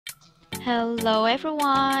Hello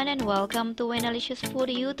everyone and welcome to Winalicious Food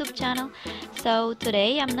YouTube channel. So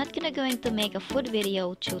today I'm not going to make a food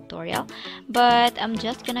video tutorial, but I'm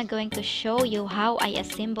just going to show you how I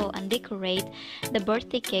assemble and decorate the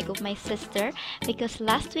birthday cake of my sister, because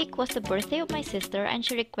last week was the birthday of my sister and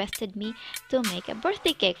she requested me to make a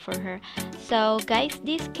birthday cake for her. So guys,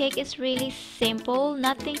 this cake is really simple,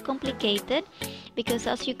 nothing complicated, because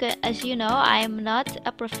as you know, I'm not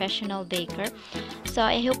a professional baker. So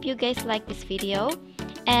I hope you guys like this video.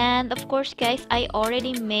 And of course guys, I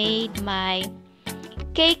already made my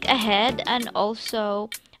cake ahead and also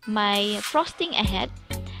my frosting ahead.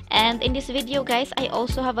 And in this video guys, I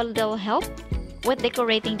also have a little help with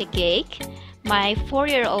decorating the cake. My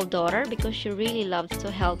 4-year-old daughter, because she really loves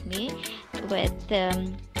to help me with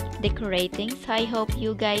decorating. So I hope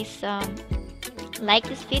you guys like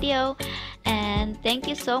this video, and thank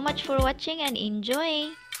you so much for watching and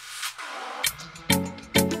enjoy.